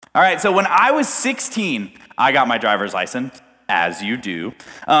All right, so when I was 16, I got my driver's license, as you do.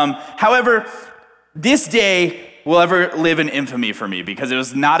 However, this day will ever live in infamy for me because it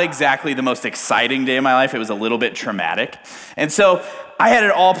was not exactly the most exciting day of my life. It was a little bit traumatic. And so I had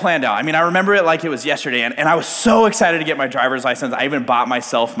it all planned out. I mean, I remember it like it was yesterday, and I was so excited to get my driver's license. I even bought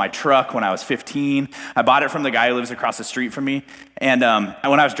myself my truck when I was 15. I bought it from the guy who lives across the street from me. And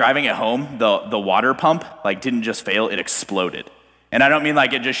when I was driving it home, the water pump didn't just fail, it exploded. And I don't mean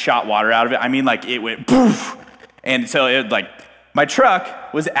it just shot water out of it. I mean it went poof. And so my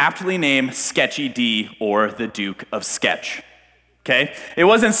truck was aptly named Sketchy D, or the Duke of Sketch. Okay? It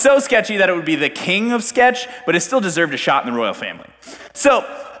wasn't so sketchy that it would be the king of sketch, but it still deserved a shot in the royal family. So,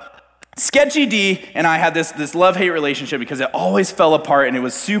 Sketchy D and I had this love-hate relationship because it always fell apart and it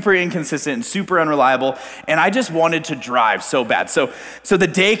was super inconsistent and super unreliable, and I just wanted to drive so bad. So the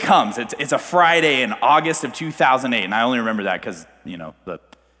day comes. It's a Friday in August of 2008, and I only remember that because, the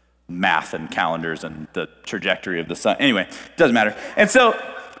math and calendars and the trajectory of the sun. Anyway, it doesn't matter. And so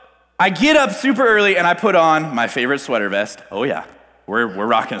I get up super early and I put on my favorite sweater vest. Oh yeah, we're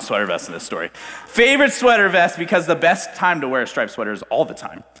rocking a sweater vest in this story. Favorite sweater vest because the best time to wear a striped sweater is all the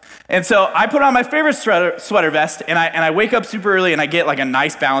time. And so I put on my favorite sweater vest and I wake up super early and I get a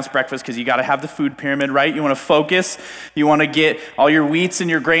nice balanced breakfast because you got to have the food pyramid, right? You want to focus. You want to get all your wheats and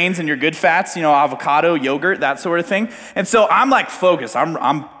your grains and your good fats, avocado, yogurt, that sort of thing. And so I'm focused.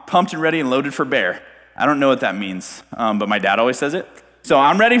 I'm pumped and ready and loaded for bear. I don't know what that means, but my dad always says it. So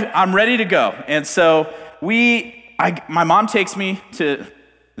I'm ready to go. And so my mom takes me to,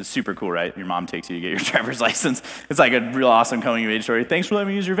 it's super cool, right? Your mom takes you to get your driver's license. It's like a real awesome coming of age story. Thanks for letting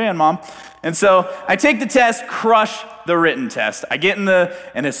me use your van, Mom. And so I take the test, crush the written test. I get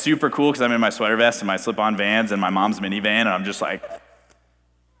and it's super cool because I'm in my sweater vest and my slip-on Vans and my mom's minivan, and I'm just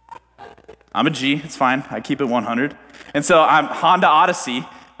I'm a G, it's fine. I keep it 100. And so I'm Honda Odyssey.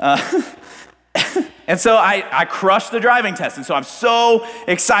 And so I crushed the driving test. And so I'm so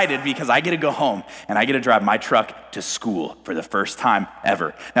excited because I get to go home and I get to drive my truck to school for the first time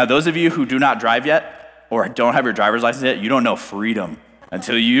ever. Now, those of you who do not drive yet or don't have your driver's license yet, you don't know freedom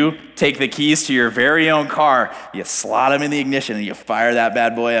until you take the keys to your very own car, you slot them in the ignition and you fire that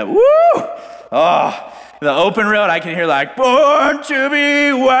bad boy up. Woo! Oh, the open road, I can hear born to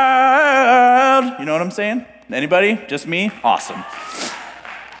be wild. You know what I'm saying? Anybody? Just me? Awesome.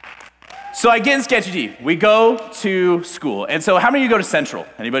 So I get in Sketchy D. We go to school. And so how many of you go to Central?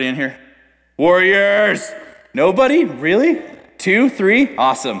 Anybody in here? Warriors. Nobody? Really? 2, 3?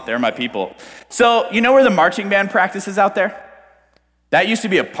 Awesome. They're my people. So you know where the marching band practices out there? That used to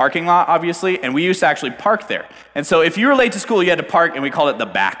be a parking lot, obviously, and we used to actually park there. And so if you were late to school, you had to park, and we called it the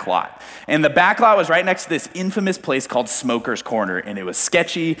back lot. And the back lot was right next to this infamous place called Smoker's Corner, and it was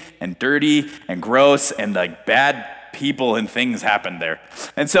sketchy and dirty and gross and bad people and things happened there.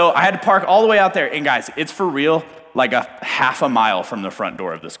 And so I had to park all the way out there. And guys, it's for real, a half a mile from the front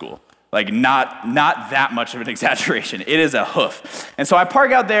door of the school. Not that much of an exaggeration. It is a hoof. And so I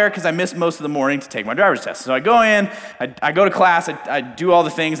park out there because I missed most of the morning to take my driver's test. So I go in, I go to class, I do all the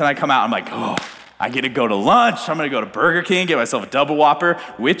things, and I come out, I'm I get to go to lunch. I'm going to go to Burger King, get myself a double Whopper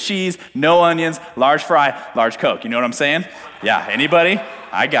with cheese, no onions, large fry, large Coke. You know what I'm saying? Yeah, anybody?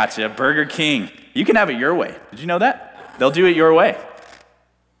 I got you. Burger King. You can have it your way. Did you know that? They'll do it your way.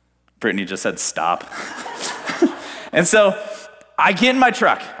 Brittany just said stop. And so I get in my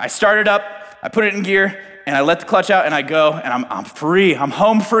truck. I start it up. I put it in gear, and I let the clutch out, and I go, and I'm free. I'm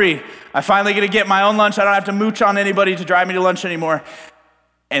home free. I finally get to get my own lunch. I don't have to mooch on anybody to drive me to lunch anymore.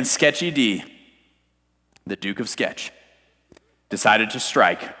 And Sketchy D, the Duke of Sketch, decided to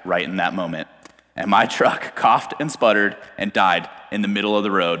strike right in that moment. And my truck coughed and sputtered and died in the middle of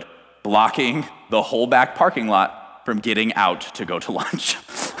the road, blocking the whole back parking lot from getting out to go to lunch.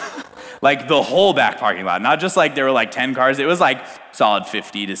 The whole back parking lot, not just there were 10 cars. It was solid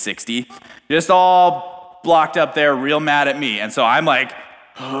 50 to 60, just all blocked up there, real mad at me. And so I'm I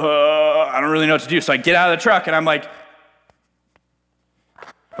don't really know what to do. So I get out of the truck and I'm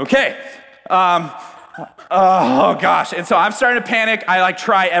okay. Oh gosh. And so I'm starting to panic. I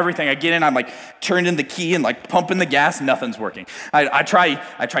try everything. I get in, I'm turned in the key and pumping the gas, nothing's working. I try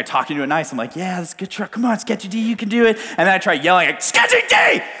talking to it nice. I'm yeah, this is a good truck. Come on, Sketchy D, you can do it. And then I try yelling, Sketchy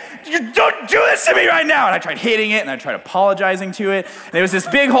D, you don't do this to me right now. And I tried hitting it and I tried apologizing to it. And it was this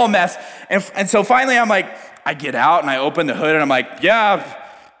big whole mess. And so finally I'm I get out and I open the hood and I'm yeah,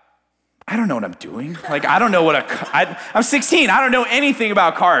 I don't know what I'm doing. I don't know I'm 16. I don't know anything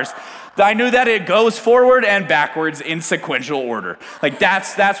about cars. I knew that it goes forward and backwards in sequential order.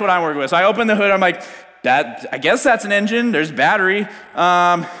 That's what I'm working with. So I open the hood, I'm that, I guess that's an engine, there's battery.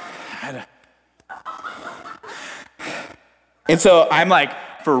 And so I'm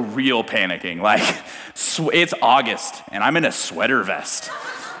for real panicking. Like, it's August, and I'm in a sweater vest.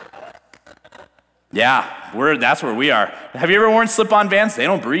 Yeah, that's where we are. Have you ever worn slip-on Vans? They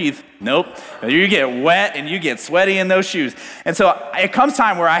don't breathe. Nope. You get wet and you get sweaty in those shoes. And so it comes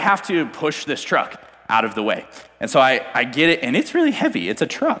time where I have to push this truck out of the way. And so I get it, and it's really heavy. It's a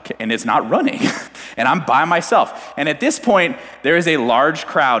truck, and it's not running. And I'm by myself. And at this point, there is a large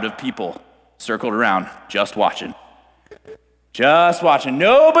crowd of people circled around, just watching. Just watching.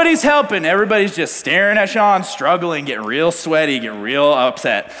 Nobody's helping. Everybody's just staring at Sean, struggling, getting real sweaty, getting real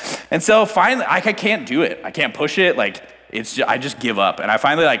upset. And so finally, I can't do it. I can't push it. Like, I just give up. And I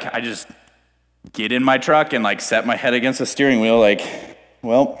finally, I just get in my truck and, set my head against the steering wheel,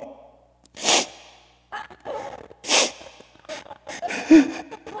 well.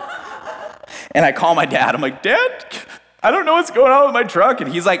 And I call my dad. I'm like, Dad, I don't know what's going on with my truck.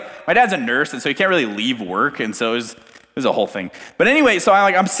 And he's like, my dad's a nurse, and so he can't really leave work. And so it was a whole thing. But anyway, so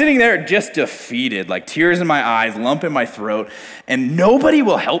I'm sitting there just defeated, tears in my eyes, lump in my throat, and nobody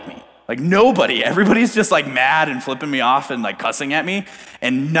will help me. Nobody. Everybody's just mad and flipping me off and cussing at me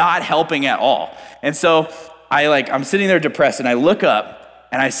and not helping at all. And so I'm sitting there depressed, and I look up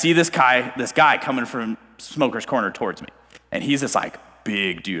and I see this guy coming from Smoker's Corner towards me. And he's this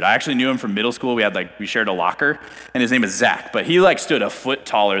big dude. I actually knew him from middle school. We shared a locker, and his name is Zach, but he stood a foot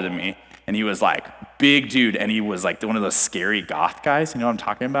taller than me. And he was big dude, and he was one of those scary goth guys, you know what I'm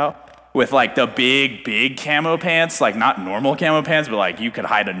talking about? With the big camo pants, not normal camo pants, but you could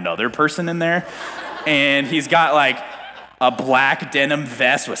hide another person in there. And he's got a black denim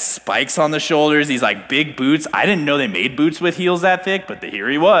vest with spikes on the shoulders. He's big boots. I didn't know they made boots with heels that thick, but here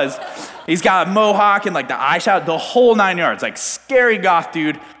he was. He's got a mohawk and the eye shot, the whole 9 yards. Scary goth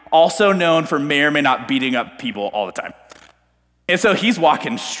dude, also known for may or may not beating up people all the time. And so he's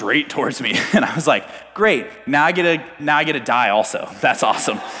walking straight towards me, and I was like, great, now I get to die also. That's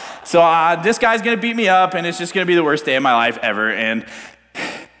awesome. So this guy's gonna beat me up, and it's just gonna be the worst day of my life ever, and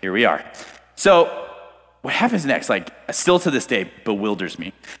here we are. So what happens next, still to this day, bewilders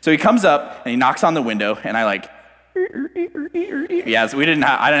me. So he comes up, and he knocks on the window, and I yeah, so I didn't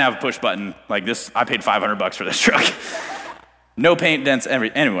have a push button like this. I paid $500 for this truck. No paint dents,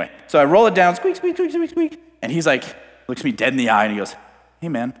 anyway. So I roll it down, squeak, squeak, squeak, squeak, squeak, and he's looks me dead in the eye, and he goes, hey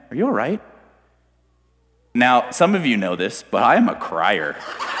man, are you all right? Now, some of you know this, but I am a crier.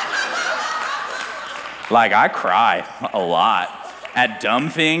 I cry a lot at dumb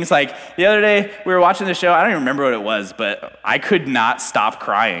things. The other day, we were watching the show, I don't even remember what it was, but I could not stop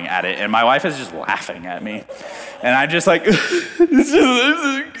crying at it, and my wife is just laughing at me. And I'm just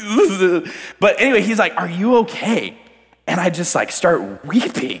but anyway, he's like, are you okay? And I just start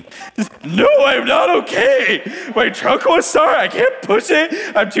weeping. No, I'm not okay. My truck won't start. I can't push it.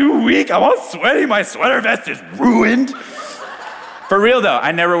 I'm too weak. I'm all sweaty. My sweater vest is ruined. For real though,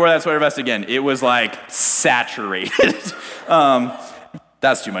 I never wore that sweater vest again. It was saturated.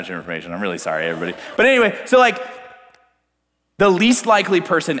 That's too much information. I'm really sorry, everybody. But anyway, so the least likely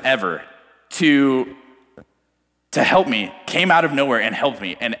person ever to help me came out of nowhere and helped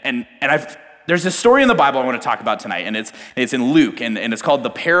me. And there's a story in the Bible I want to talk about tonight, and it's in Luke, and it's called the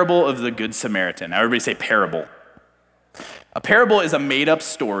parable of the Good Samaritan. Now everybody say parable. A parable is a made-up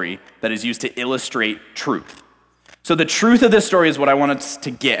story that is used to illustrate truth. So the truth of this story is what I want us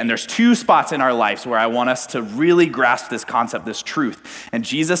to get, and there's two spots in our lives where I want us to really grasp this concept, this truth. And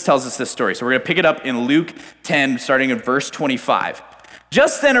Jesus tells us this story. So we're going to pick it up in Luke 10, starting in verse 25.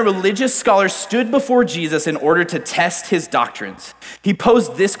 Just then a religious scholar stood before Jesus in order to test his doctrines. He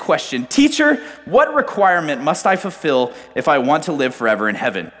posed this question, "Teacher, what requirement must I fulfill if I want to live forever in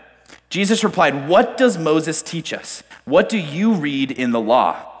heaven?" Jesus replied, "What does Moses teach us? What do you read in the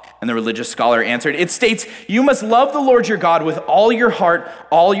law?" And the religious scholar answered, "It states, you must love the Lord your God with all your heart,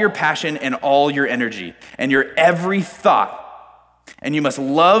 all your passion, and all your energy, and your every thought. And you must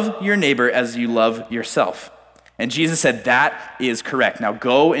love your neighbor as you love yourself." And Jesus said, "That is correct. Now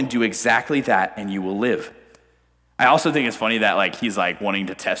go and do exactly that, and you will live." I also think it's funny that he's wanting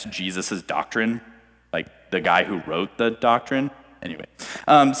to test Jesus's doctrine, the guy who wrote the doctrine. Anyway,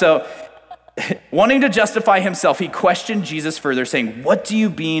 so wanting to justify himself, he questioned Jesus further, saying, "What do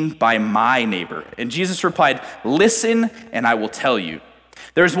you mean by my neighbor?" And Jesus replied, "Listen, and I will tell you.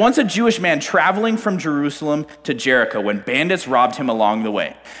 There was once a Jewish man traveling from Jerusalem to Jericho when bandits robbed him along the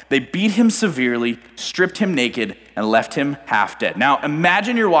way. They beat him severely, stripped him naked, and left him half dead." Now,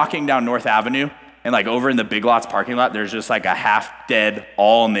 imagine you're walking down North Avenue, and over in the Big Lots parking lot, there's just a half dead,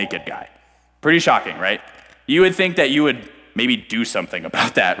 all naked guy. Pretty shocking, right? You would think that you would maybe do something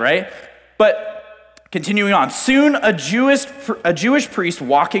about that, right? But Continuing on, soon a Jewish priest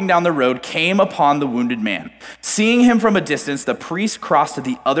walking down the road came upon the wounded man. Seeing him from a distance, the priest crossed to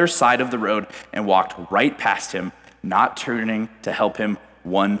the other side of the road and walked right past him, not turning to help him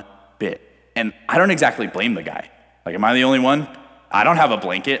one bit. And I don't exactly blame the guy. Like, am I the only one? I don't have a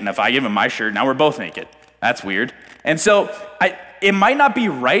blanket, and if I give him my shirt, now we're both naked. That's weird. And so it might not be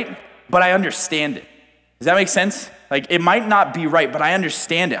right, but I understand it. Does that make sense? Like, it might not be right, but I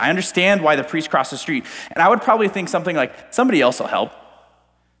understand it. I understand why the priest crossed the street. And I would probably think something like, somebody else will help.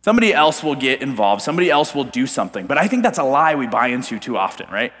 Somebody else will get involved. Somebody else will do something. But I think that's a lie we buy into too often,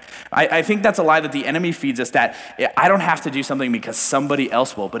 right? I think that's a lie that the enemy feeds us, that I don't have to do something because somebody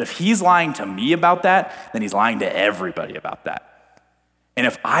else will. But if he's lying to me about that, then he's lying to everybody about that. And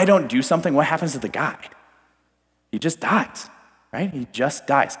if I don't do something, what happens to the guy? He just dies, right? He just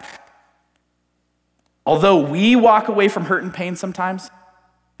dies. Although we walk away from hurt and pain sometimes,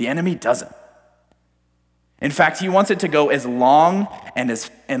 the enemy doesn't. In fact, he wants it to go as long and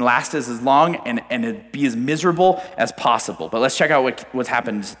last as long and be as miserable as possible. But let's check out what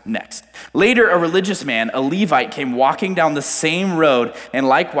happens next. Later, a religious man, a Levite, came walking down the same road and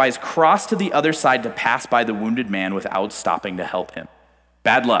likewise crossed to the other side to pass by the wounded man without stopping to help him.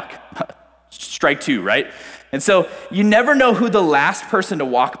 Bad luck. Strike two, right? And so you never know who the last person to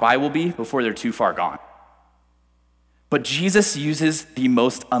walk by will be before they're too far gone. But Jesus uses the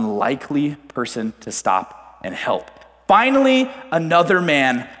most unlikely person to stop and help. Finally, another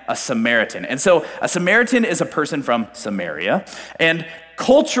man, a Samaritan. And so a Samaritan is a person from Samaria, and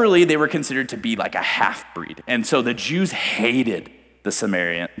culturally they were considered to be like a half-breed. And so the Jews hated the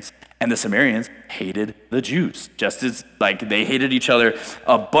Samaritans, and the Samaritans hated the Jews, just as like they hated each other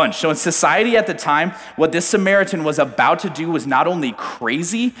a bunch. So in society at the time, what this Samaritan was about to do was not only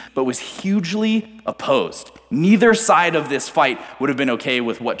crazy, but was hugely opposed. Neither side of this fight would have been okay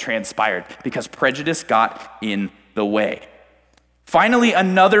with what transpired because prejudice got in the way. Finally,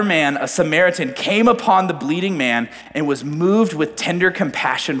 another man, a Samaritan, came upon the bleeding man and was moved with tender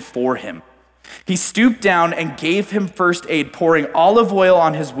compassion for him. He stooped down and gave him first aid, pouring olive oil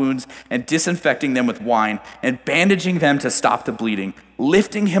on his wounds and disinfecting them with wine and bandaging them to stop the bleeding.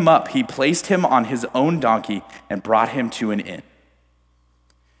 Lifting him up, he placed him on his own donkey and brought him to an inn.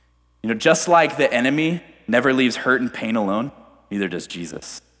 You know, just like the enemy never leaves hurt and pain alone, neither does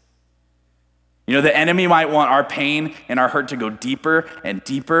Jesus. You know, the enemy might want our pain and our hurt to go deeper and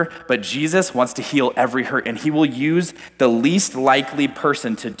deeper, but Jesus wants to heal every hurt, and he will use the least likely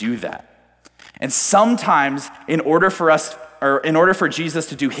person to do that. And sometimes, in order for Jesus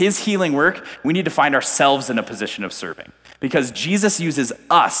to do his healing work, we need to find ourselves in a position of serving. Because Jesus uses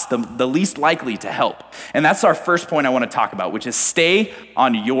us, the least likely, to help. And that's our first point I want to talk about, which is stay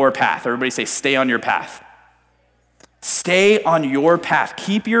on your path. Everybody say, stay on your path. Stay on your path.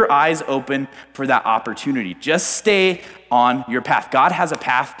 Keep your eyes open for that opportunity. Just stay on your path. God has a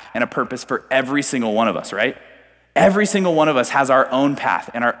path and a purpose for every single one of us, right? Every single one of us has our own path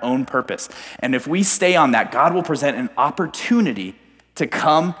and our own purpose. And if we stay on that, God will present an opportunity to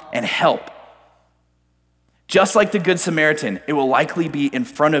come and help. Just like the Good Samaritan, it will likely be in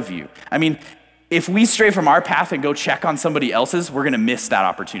front of you. I mean, if we stray from our path and go check on somebody else's, we're going to miss that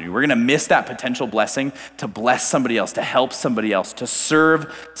opportunity. We're going to miss that potential blessing to bless somebody else, to help somebody else, to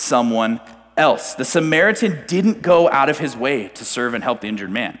serve someone else. The Samaritan didn't go out of his way to serve and help the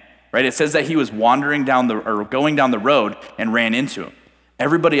injured man. Right? It says that he was going down the road and ran into him.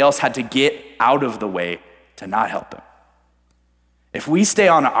 Everybody else had to get out of the way to not help him. If we stay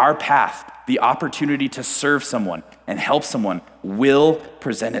on our path, the opportunity to serve someone and help someone will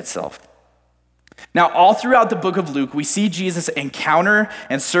present itself. Now, all throughout the book of Luke, we see Jesus encounter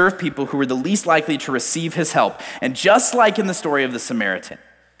and serve people who were the least likely to receive his help. And just like in the story of the Samaritan,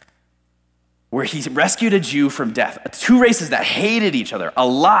 where he rescued a Jew from death, two races that hated each other a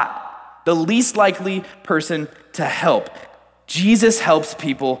lot, the least likely person to help. Jesus helps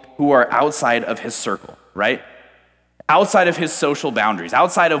people who are outside of his circle, right? Outside of his social boundaries,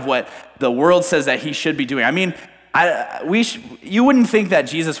 outside of what the world says that he should be doing. I mean, you wouldn't think that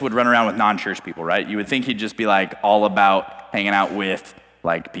Jesus would run around with non-church people, right? You would think he'd just be like all about hanging out with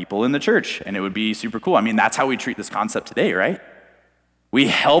like people in the church, and it would be super cool. I mean, that's how we treat this concept today, right? We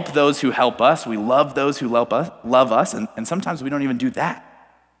help those who help us. We love those who love us, and sometimes we don't even do that.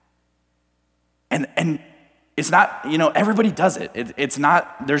 And it's not, everybody does it. It's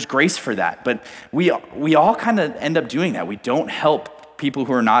not, there's grace for that, but we all kind of end up doing that. We don't help people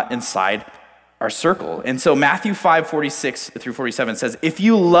who are not inside our circle. And so Matthew 5:46 through 47 says, if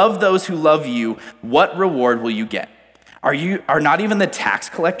you love those who love you, what reward will you get? Are not even the tax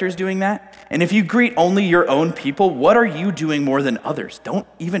collectors doing that? And if you greet only your own people, what are you doing more than others? Don't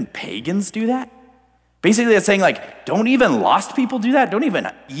even pagans do that? Basically, it's saying like, don't even lost people do that. Don't even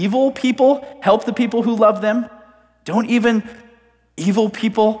evil people help the people who love them. Don't even evil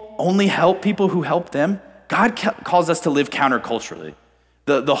people only help people who help them. God calls us to live counterculturally.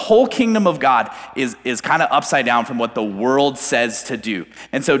 The whole kingdom of God is kind of upside down from what the world says to do.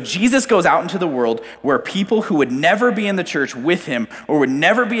 And so Jesus goes out into the world where people who would never be in the church with him, or would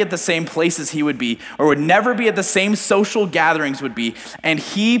never be at the same places he would be, or would never be at the same social gatherings would be, and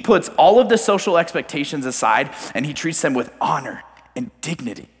he puts all of the social expectations aside, and he treats them with honor and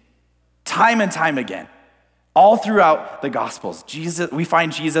dignity. Time and time again. All throughout the Gospels, we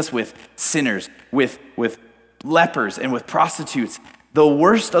find Jesus with sinners, with lepers, and with prostitutes, the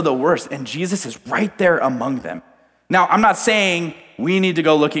worst of the worst, and Jesus is right there among them. Now, I'm not saying we need to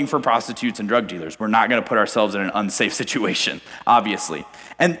go looking for prostitutes and drug dealers. We're not going to put ourselves in an unsafe situation, obviously.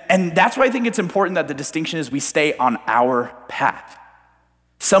 And that's why I think it's important that the distinction is we stay on our path.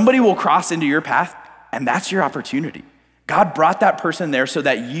 Somebody will cross into your path, and that's your opportunity. God brought that person there so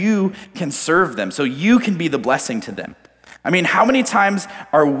that you can serve them, so you can be the blessing to them. I mean, how many times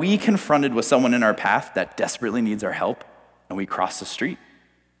are we confronted with someone in our path that desperately needs our help, and we cross the street?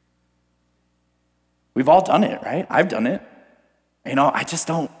 We've all done it, right? I've done it. I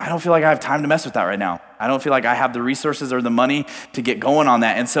don't feel like I have time to mess with that right now. I don't feel like I have the resources or the money to get going on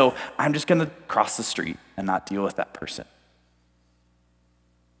that. And so I'm just gonna cross the street and not deal with that person.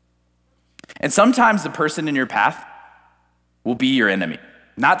 And sometimes the person in your path will be your enemy.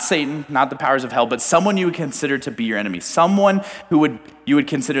 Not Satan, not the powers of hell, but someone you would consider to be your enemy. Someone who you would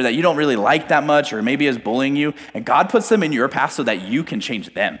consider that you don't really like that much, or maybe is bullying you. And God puts them in your path so that you can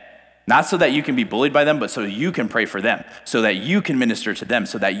change them. Not so that you can be bullied by them, but so you can pray for them, so that you can minister to them,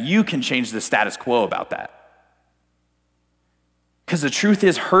 so that you can change the status quo about that. Because the truth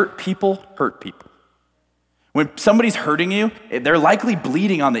is, hurt people hurt people. When somebody's hurting you, they're likely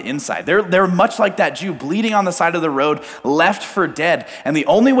bleeding on the inside. They're much like that Jew, bleeding on the side of the road, left for dead. And the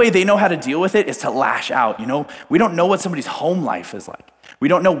only way they know how to deal with it is to lash out. We don't know what somebody's home life is like. We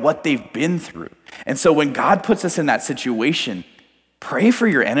don't know what they've been through. And so when God puts us in that situation, pray for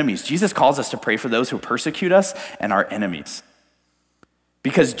your enemies. Jesus calls us to pray for those who persecute us and our enemies.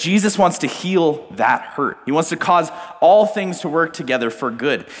 Because Jesus wants to heal that hurt. He wants to cause all things to work together for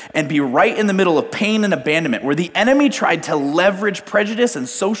good and be right in the middle of pain and abandonment. Where the enemy tried to leverage prejudice and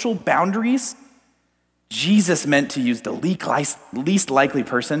social boundaries, Jesus meant to use the least likely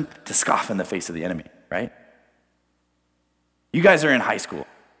person to scoff in the face of the enemy, right? You guys are in high school,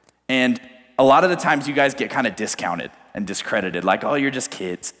 and a lot of the times you guys get kind of discounted and discredited, like, oh, you're just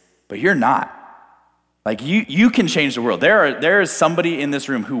kids, but you're not. Like you can change the world. There is somebody in this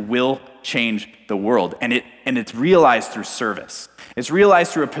room who will change the world, and it's realized through service. It's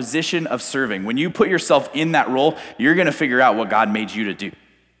realized through a position of serving. When you put yourself in that role, you're gonna figure out what God made you to do.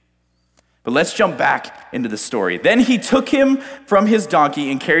 But let's jump back into the story. Then he took him from his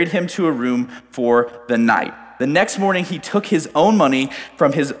donkey and carried him to a room for the night. The next morning, he took his own money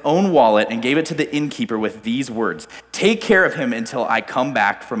from his own wallet and gave it to the innkeeper with these words: "Take care of him until I come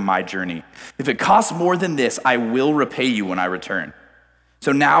back from my journey. If it costs more than this, I will repay you when I return."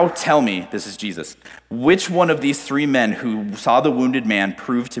 So now tell me, this is Jesus, which one of these three men who saw the wounded man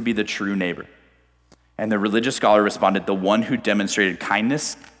proved to be the true neighbor? And the religious scholar responded, "The one who demonstrated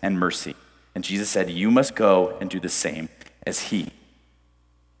kindness and mercy." And Jesus said, "You must go and do the same as he."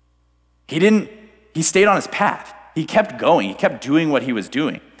 He stayed on his path. He kept going. He kept doing what he was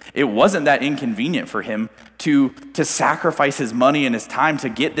doing. It wasn't that inconvenient for him to sacrifice his money and his time to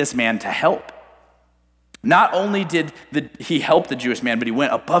get this man to help. Not only did he help the Jewish man, but he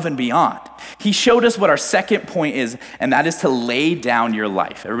went above and beyond. He showed us what our second point is, and that is to lay down your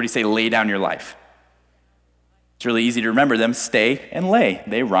life. Everybody say, lay down your life. It's really easy to remember them. Stay and lay.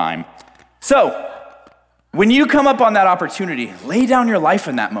 They rhyme. So, when you come up on that opportunity, lay down your life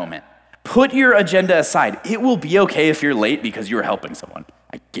in that moment. Put your agenda aside. It will be okay if you're late because you were helping someone.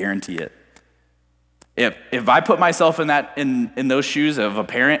 I guarantee it. If I put myself in those shoes of a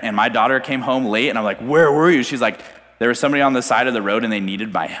parent and my daughter came home late and I'm like, "Where were you?" She's like, "There was somebody on the side of the road and they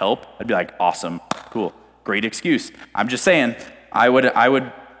needed my help." I'd be like, "Awesome, cool, great excuse." I'm just saying, I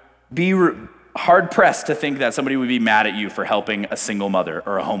would be hard pressed to think that somebody would be mad at you for helping a single mother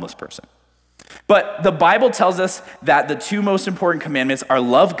or a homeless person. But the Bible tells us that the two most important commandments are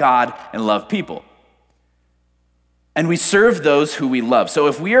love God and love people. And we serve those who we love. So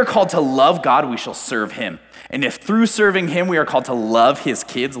if we are called to love God, we shall serve him. And if through serving him, we are called to love his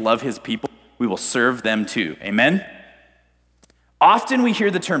kids, love his people, we will serve them too. Amen? Often we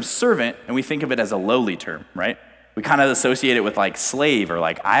hear the term servant and we think of it as a lowly term, right? We kind of associate it with like slave or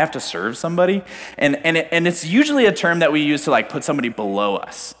like I have to serve somebody. And it's usually a term that we use to like put somebody below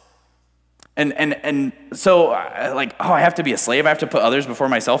us. And so I have to be a slave. I have to put others before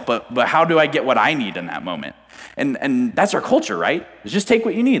myself. But how do I get what I need in that moment? And that's our culture, right? It's just take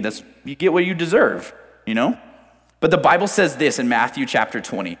what you need. You get what you deserve, But the Bible says this in Matthew chapter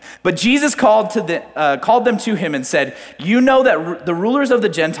 20. But Jesus called them to him and said, "You know that the rulers of the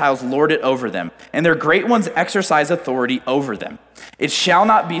Gentiles lord it over them, and their great ones exercise authority over them. It shall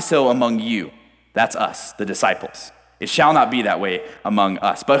not be so among you." That's us, the disciples. It shall not be that way among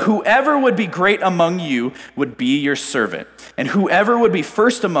us. But whoever would be great among you would be your servant. And whoever would be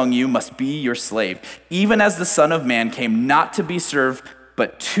first among you must be your slave. Even as the Son of Man came not to be served,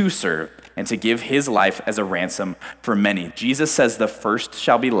 but to serve, and to give his life as a ransom for many. Jesus says the first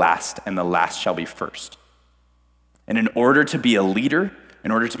shall be last, and the last shall be first. And in order to be a leader, in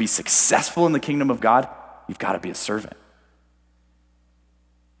order to be successful in the kingdom of God, you've got to be a servant.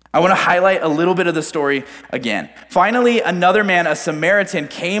 I want to highlight a little bit of the story again. Finally, another man, a Samaritan,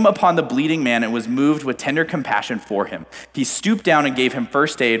 came upon the bleeding man and was moved with tender compassion for him. He stooped down and gave him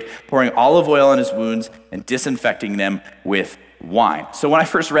first aid, pouring olive oil on his wounds and disinfecting them with wine. So when I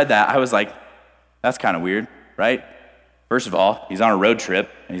first read that, I was like, that's kind of weird, right? First of all, he's on a road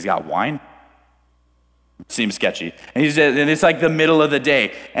trip and he's got wine. Seems sketchy. And it's like the middle of the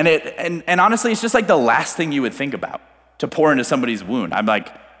day. And honestly, it's just like the last thing you would think about to pour into somebody's wound. I'm like,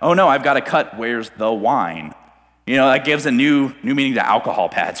 oh no, I've got to cut. Where's the wine? That gives a new meaning to alcohol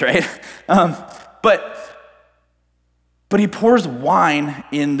pads, right? But he pours wine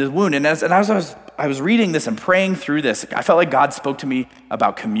in the wound. And as I was reading this and praying through this, I felt like God spoke to me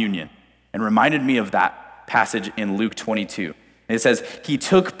about communion and reminded me of that passage in Luke 22. And it says, he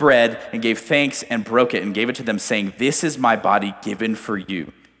took bread and gave thanks and broke it and gave it to them, saying, "This is my body given for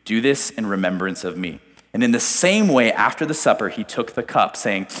you. Do this in remembrance of me." And in the same way, after the supper, he took the cup,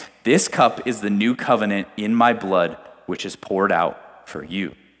 saying, "This cup is the new covenant in my blood, which is poured out for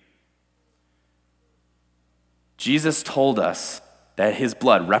you." Jesus told us that his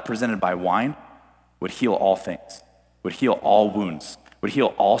blood, represented by wine, would heal all things, would heal all wounds, would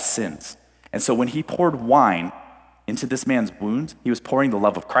heal all sins. And so when he poured wine into this man's wounds, he was pouring the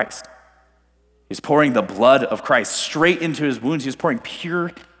love of Christ. He was pouring the blood of Christ straight into his wounds. He was pouring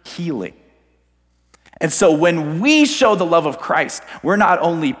pure healing. And so when we show the love of Christ, we're not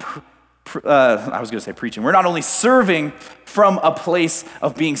only, preaching, we're not only serving from a place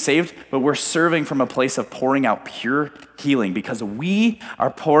of being saved, but we're serving from a place of pouring out pure healing because we are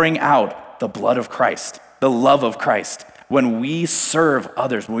pouring out the blood of Christ, the love of Christ, when we serve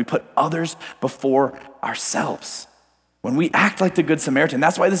others, when we put others before ourselves. When we act like the Good Samaritan.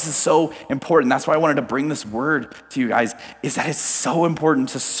 That's why this is so important. That's why I wanted to bring this word to you guys, is that it's so important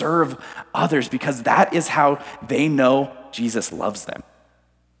to serve others because that is how they know Jesus loves them.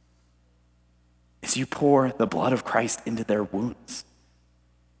 Is you pour the blood of Christ into their wounds.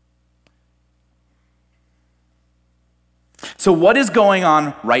 So what is going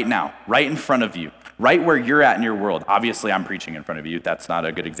on right now, right in front of you, right where you're at in your world? Obviously, I'm preaching in front of you. That's not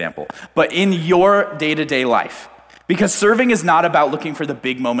a good example. But in your day-to-day life, because serving is not about looking for the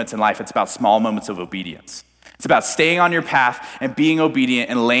big moments in life. It's about small moments of obedience. It's about staying on your path and being obedient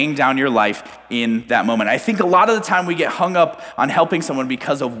and laying down your life in that moment. I think a lot of the time we get hung up on helping someone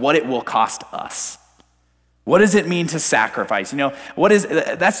because of what it will cost us. What does it mean to sacrifice?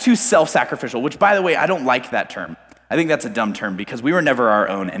 That's too self-sacrificial, which, by the way, I don't like that term. I think that's a dumb term because we were never our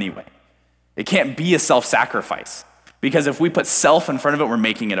own anyway. It can't be a self-sacrifice. Because if we put self in front of it, we're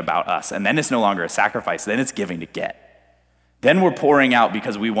making it about us. And then it's no longer a sacrifice. Then it's giving to get. Then we're pouring out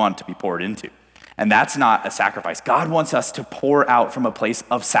because we want to be poured into. And that's not a sacrifice. God wants us to pour out from a place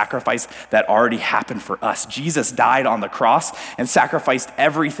of sacrifice that already happened for us. Jesus died on the cross and sacrificed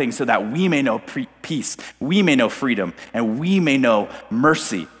everything so that we may know peace, we may know freedom, and we may know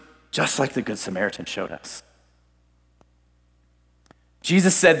mercy, just like the Good Samaritan showed us.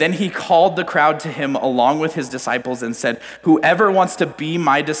 Jesus said, then he called the crowd to him along with his disciples and said, "Whoever wants to be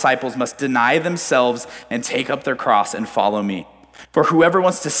my disciples must deny themselves and take up their cross and follow me. For whoever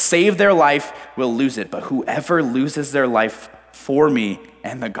wants to save their life will lose it, but whoever loses their life for me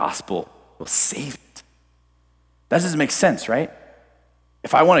and the gospel will save it." That doesn't make sense, right?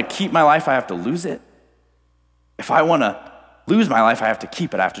 If I want to keep my life, I have to lose it. If I want to lose my life, I have to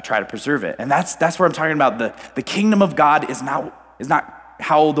keep it. I have to try to preserve it. And that's what I'm talking about. The kingdom of God is not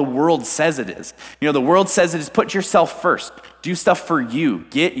how the world says it is. The world says it is put yourself first. Do stuff for you.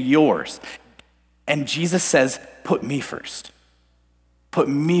 Get yours. And Jesus says, put me first. Put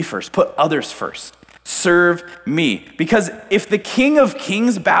me first. Put others first. Serve me. Because if the King of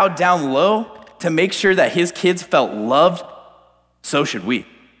Kings bowed down low to make sure that his kids felt loved, so should we,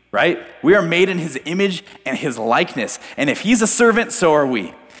 right? We are made in his image and his likeness. And if he's a servant, so are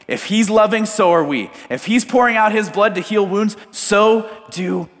we. If he's loving, so are we. If he's pouring out his blood to heal wounds, so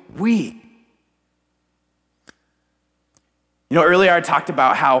do we. You know, earlier I talked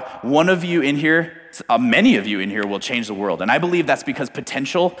about how one of you in here, many of you in here will change the world. And I believe that's because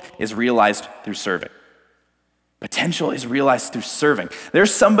potential is realized through serving. Potential is realized through serving.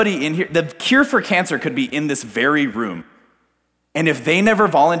 There's somebody in here, the cure for cancer could be in this very room. And if they never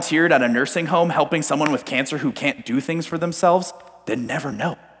volunteered at a nursing home helping someone with cancer who can't do things for themselves, they'd never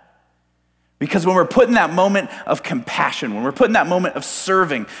know. Because when we're put in that moment of compassion, when we're put in that moment of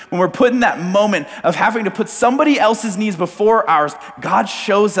serving, when we're put in that moment of having to put somebody else's needs before ours, God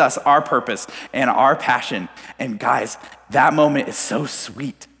shows us our purpose and our passion. And guys, that moment is so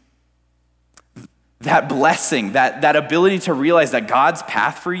sweet. That blessing, that ability to realize that God's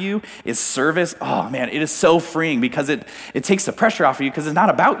path for you is service, oh man, it is so freeing because it takes the pressure off of you because it's not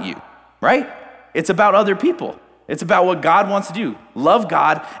about you, right? It's about other people. It's about what God wants to do. Love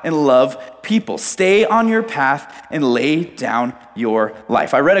God and love people. Stay on your path and lay down your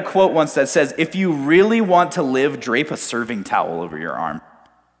life. I read a quote once that says, if you really want to live, drape a serving towel over your arm.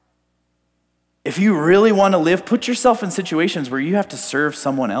 If you really want to live, put yourself in situations where you have to serve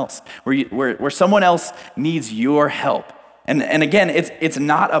someone else, where someone else needs your help. And again, it's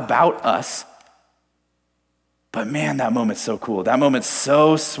not about us, but man, that moment's so cool. That moment's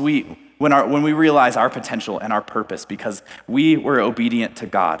so sweet when we realize our potential and our purpose because we were obedient to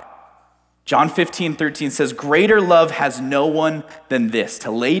God. John 15:13 says, greater love has no one than this,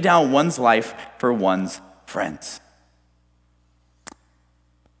 to lay down one's life for one's friends.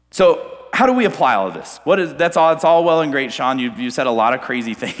 So, how do we apply all of this? It's all well and great, Sean. You said a lot of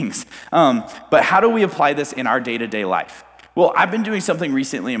crazy things. But how do we apply this in our day-to-day life? Well, I've been doing something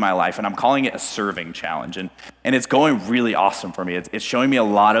recently in my life, and I'm calling it a serving challenge. And it's going really awesome for me. It's showing me a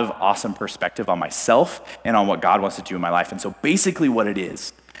lot of awesome perspective on myself and on what God wants to do in my life. And so basically what it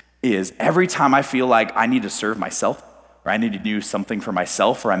is every time I feel like I need to serve myself, or I need to do something for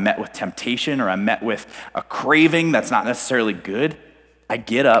myself, or I'm met with temptation, or I'm met with a craving that's not necessarily good, I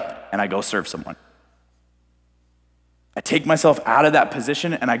get up and I go serve someone. I take myself out of that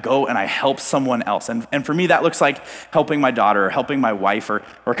position and I go and I help someone else. And for me, that looks like helping my daughter or helping my wife or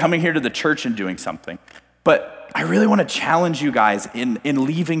coming here to the church and doing something. But I really want to challenge you guys in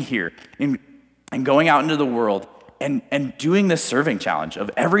leaving here and going out into the world and doing this serving challenge of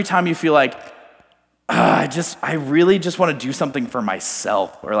every time you feel like, I really just want to do something for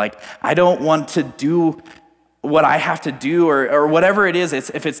myself, or like, I don't want to do what I have to do or whatever it is,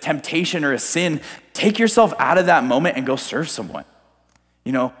 if it's temptation or a sin, take yourself out of that moment and go serve someone.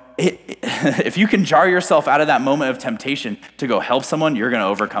 You know, if you can jar yourself out of that moment of temptation to go help someone, you're going to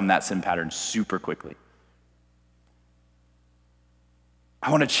overcome that sin pattern super quickly. I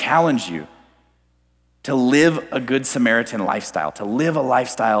want to challenge you to live a good Samaritan lifestyle, to live a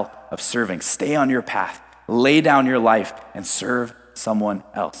lifestyle of serving. Stay on your path, lay down your life, and serve someone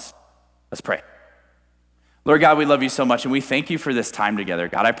else. Let's pray. Lord God, we love you so much, and we thank you for this time together.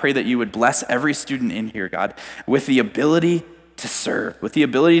 God, I pray that you would bless every student in here, God, with the ability to serve, with the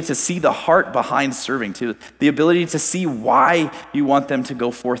ability to see the heart behind serving, to the ability to see why you want them to go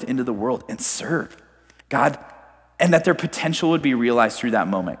forth into the world and serve. God, and that their potential would be realized through that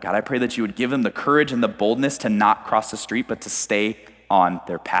moment. God, I pray that you would give them the courage and the boldness to not cross the street, but to stay on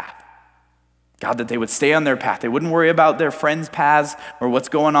their path. God, that they would stay on their path. They wouldn't worry about their friends' paths or what's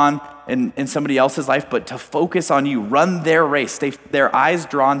going on in somebody else's life, but to focus on you, run their race, their eyes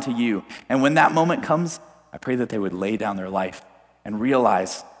drawn to you. And when that moment comes, I pray that they would lay down their life and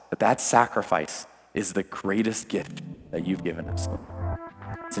realize that sacrifice is the greatest gift that you've given us.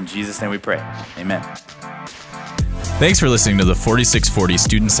 It's in Jesus' name we pray. Amen. Thanks for listening to the 4640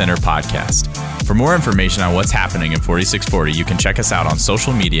 Student Center podcast. For more information on what's happening in 4640, you can check us out on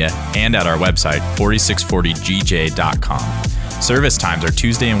social media and at our website, 4640gj.com. Service times are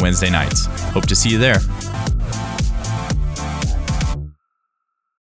Tuesday and Wednesday nights. Hope to see you there.